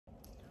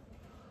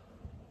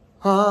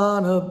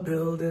On a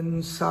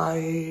building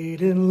site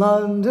in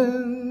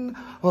London,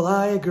 well,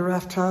 I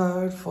graft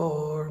hard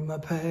for my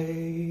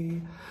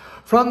pay.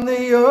 From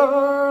the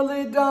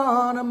early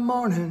dawn of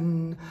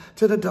morning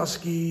to the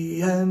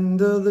dusky end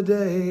of the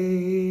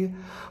day.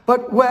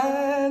 But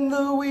when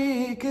the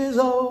week is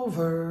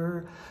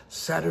over,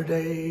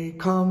 Saturday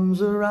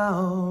comes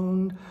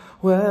around,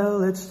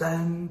 well, it's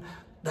then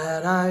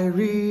that I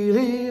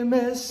really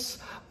miss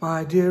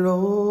my dear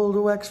old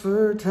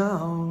Wexford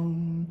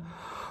town.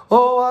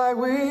 Oh, I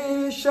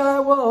wish I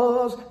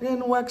was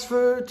in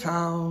Wexford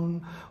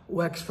town,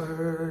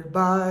 Wexford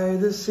by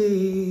the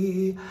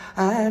sea,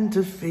 and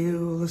to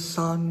feel the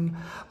sun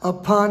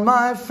upon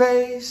my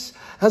face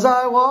as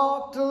I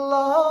walked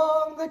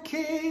along the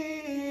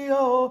quay.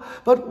 Oh,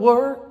 but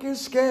work is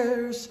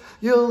scarce,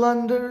 you'll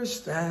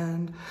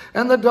understand,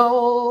 and the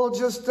dole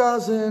just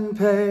doesn't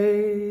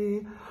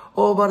pay.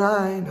 Oh, but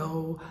I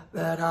know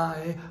that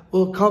I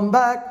will come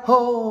back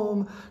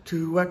home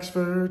to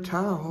Wexford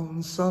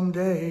town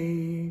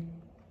someday.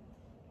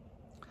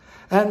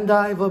 And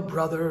I've a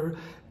brother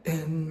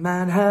in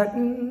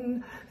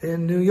Manhattan,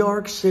 in New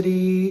York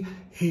City,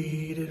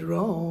 he did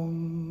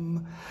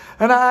roam.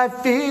 And I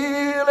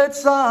feel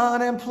it's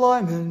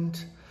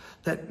unemployment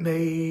that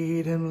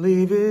made him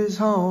leave his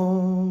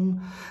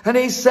home. And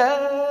he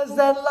says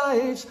that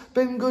life's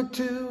been good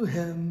to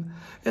him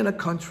in a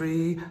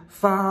country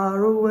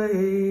far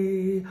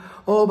away.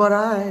 Oh, but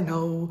I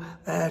know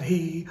that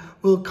he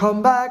will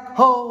come back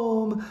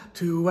home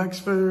to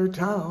Wexford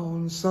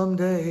town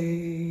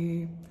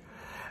someday.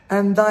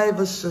 And I've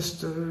a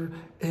sister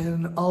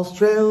in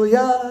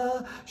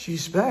Australia, she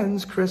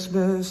spends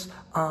Christmas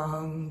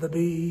on the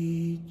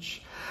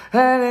beach.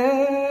 And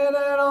in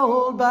an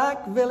old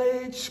back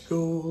village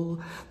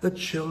school, the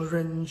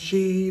children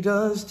she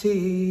does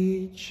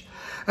teach.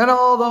 And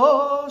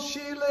although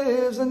she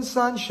lives in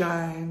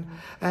sunshine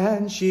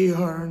and she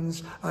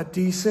earns a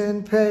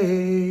decent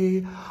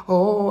pay,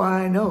 oh,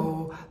 I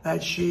know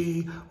that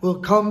she will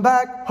come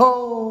back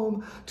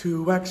home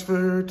to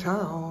Wexford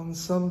town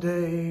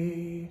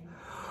someday.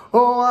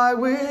 Oh, I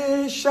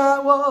wish I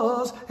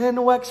was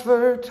in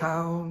Wexford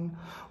town,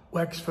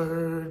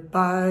 Wexford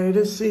by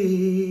the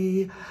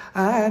sea,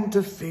 and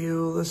to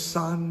feel the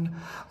sun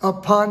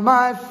upon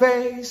my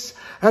face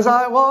as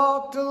I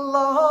walked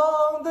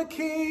along the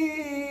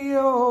quay.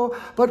 Oh,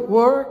 but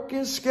work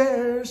is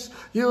scarce,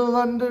 you'll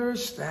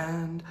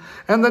understand,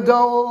 and the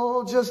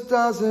dole just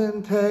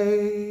doesn't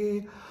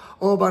pay.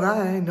 Oh, but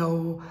I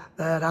know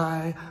that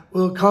I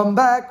will come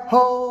back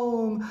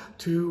home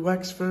to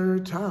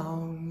Wexford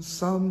town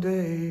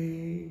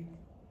someday.